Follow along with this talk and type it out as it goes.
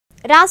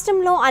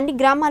రాష్ట్రంలో అన్ని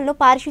గ్రామాల్లో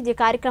పారిశుద్ధ్య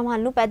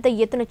కార్యక్రమాలను పెద్ద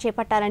ఎత్తున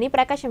చేపట్టాలని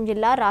ప్రకాశం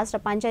జిల్లా రాష్ట్ర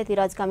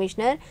పంచాయతీరాజ్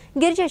కమిషనర్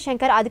గిరిజేష్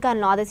శంకర్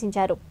అధికారులను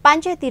ఆదేశించారు.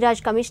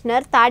 పంచాయతీరాజ్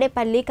కమిషనర్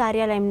తాడేపల్లి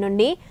కార్యాలయం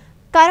నుండి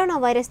కరోనా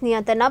వైరస్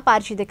నియంత్రణ,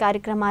 పారిశుద్ధ్య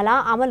కార్యక్రమాల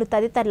అమలు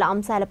తదితర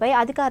అంశాలపై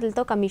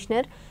అధికారులతో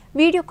కమిషనర్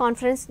వీడియో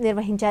కాన్ఫరెన్స్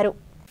నిర్వహించారు.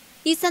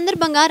 ఈ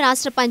సందర్భంగా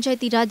రాష్ట్ర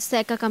పంచాయతీరాజ్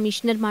శాఖ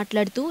కమిషనర్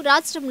మాట్లాడుతూ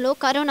రాష్ట్రంలో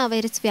కరోనా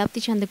వైరస్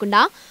వ్యాప్తి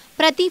చెందకుండా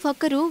ప్రతి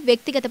ఒక్కరూ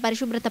వ్యక్తిగత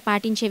పరిశుభ్రత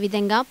పాటించే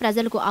విధంగా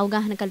ప్రజలకు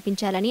అవగాహన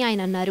కల్పించాలని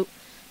ఆయన అన్నారు.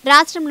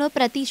 రాష్ట్రంలో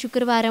ప్రతి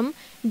శుక్రవారం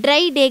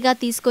డ్రై డేగా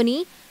తీసుకొని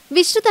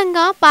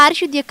విస్తృతంగా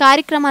పారిశుద్ధ్య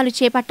కార్యక్రమాలు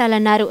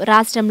చేపట్టాలన్నారు.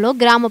 రాష్ట్రంలో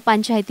గ్రామ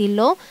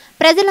పంచాయతీల్లో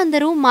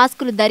ప్రజలందరూ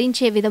మాస్కులు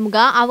ధరించే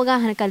విధముగా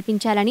అవగాహన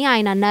కల్పించాలని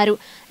ఆయన అన్నారు.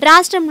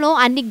 రాష్ట్రంలో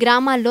అన్ని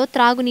గ్రామాల్లో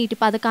త్రాగునీటి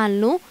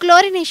పథకాలను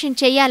క్లోరినేషన్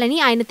చేయాలని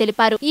ఆయన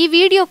తెలిపారు. ఈ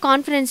వీడియో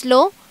కాన్ఫరెన్స్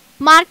లో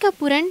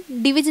మార్కాపురం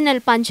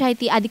డివిజనల్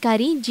పంచాయతీ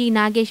అధికారి జి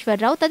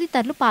నాగేశ్వరరావు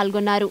తదితరులు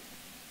పాల్గొన్నారు.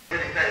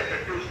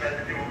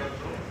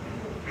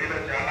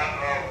 చాలా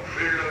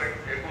ఫీల్డ్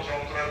ఎక్కువ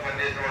సంవత్సరాలు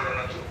పనిచేసిన వాళ్ళు